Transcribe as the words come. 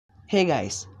Hey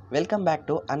guys, welcome back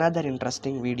to another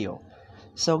interesting video.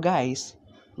 So guys,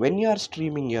 when you are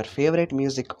streaming your favorite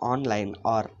music online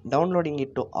or downloading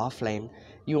it to offline,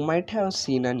 you might have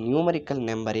seen a numerical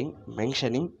numbering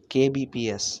mentioning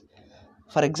Kbps.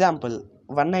 For example,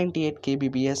 198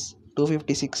 Kbps,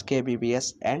 256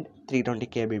 Kbps and 320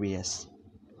 Kbps.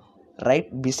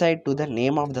 Right beside to the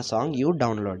name of the song you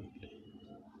download.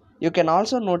 You can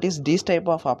also notice these type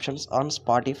of options on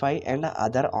Spotify and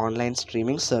other online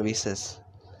streaming services.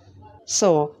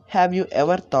 So, have you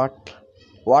ever thought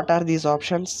what are these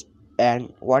options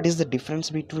and what is the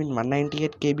difference between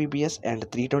 198 kbps and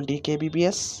 320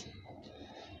 kbps?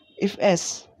 If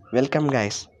yes, welcome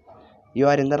guys. You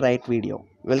are in the right video.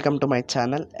 Welcome to my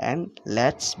channel and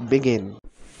let's begin.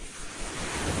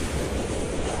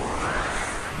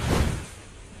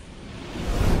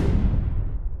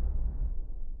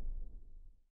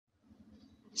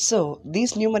 So,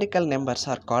 these numerical numbers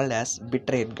are called as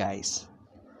bitrate guys.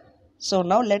 So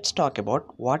now let's talk about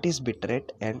what is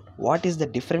bitrate and what is the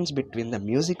difference between the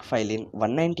music file in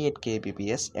 198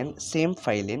 kbps and same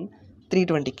file in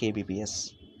 320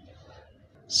 kbps.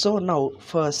 So now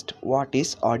first, what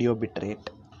is audio bitrate?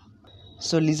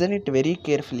 So listen it very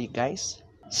carefully guys.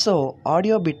 So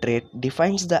audio bitrate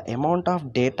defines the amount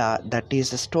of data that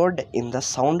is stored in the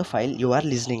sound file you are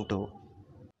listening to.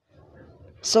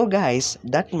 So guys,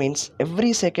 that means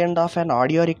every second of an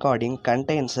audio recording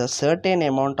contains a certain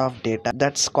amount of data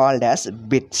that's called as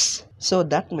bits. So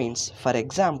that means, for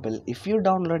example, if you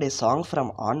download a song from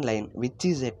online which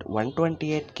is at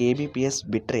 128 kbps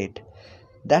bitrate,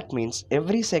 that means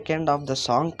every second of the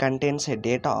song contains a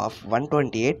data of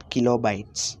 128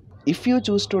 kilobytes. If you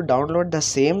choose to download the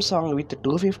same song with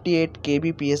 258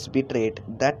 kbps bitrate,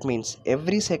 that means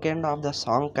every second of the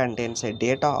song contains a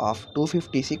data of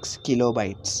 256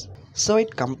 kilobytes. So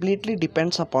it completely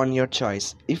depends upon your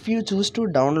choice. If you choose to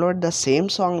download the same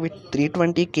song with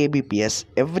 320 kbps,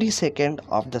 every second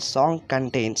of the song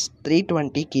contains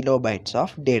 320 kilobytes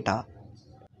of data.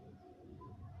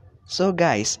 So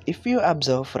guys, if you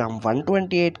observe from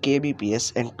 128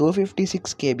 kbps and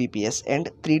 256 kbps and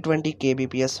 320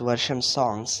 kbps version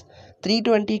songs,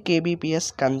 320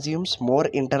 kbps consumes more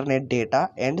internet data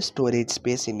and storage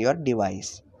space in your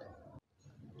device.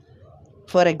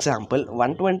 For example,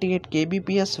 128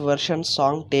 kbps version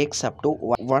song takes up to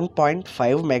 1.5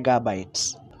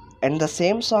 megabytes. And the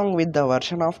same song with the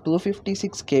version of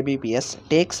 256 kbps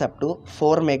takes up to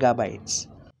 4 megabytes.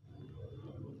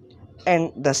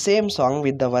 And the same song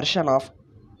with the version of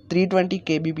 320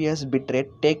 kbps bitrate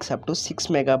takes up to 6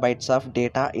 megabytes of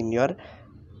data in your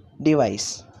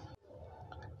device.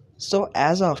 So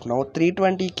as of now,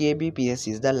 320 kbps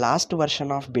is the last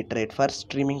version of bitrate for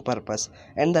streaming purpose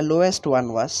and the lowest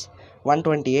one was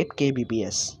 128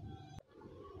 kbps.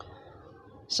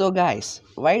 So guys,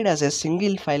 why does a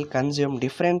single file consume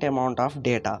different amount of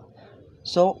data?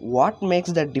 So what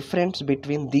makes the difference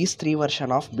between these three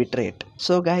versions of bitrate?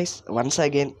 So guys, once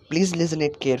again, please listen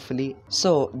it carefully.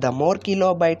 So the more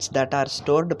kilobytes that are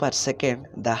stored per second,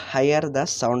 the higher the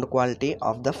sound quality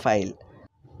of the file.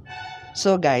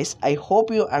 So guys, I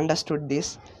hope you understood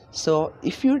this. So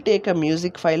if you take a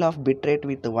music file of bitrate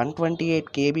with 128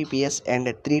 kbps and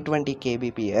 320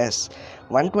 kbps,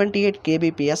 128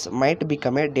 kbps might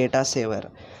become a data saver,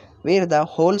 where the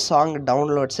whole song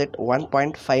downloads at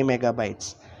 1.5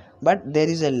 megabytes. But there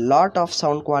is a lot of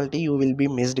sound quality you will be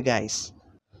missed guys.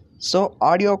 So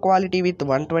audio quality with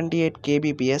 128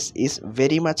 kbps is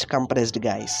very much compressed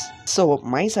guys. So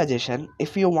my suggestion,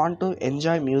 if you want to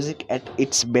enjoy music at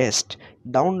its best,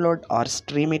 download or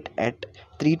stream it at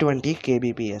 320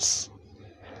 kbps.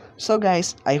 So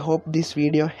guys, I hope this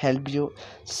video helped you.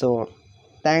 So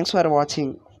thanks for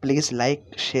watching. Please like,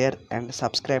 share and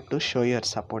subscribe to show your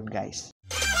support guys.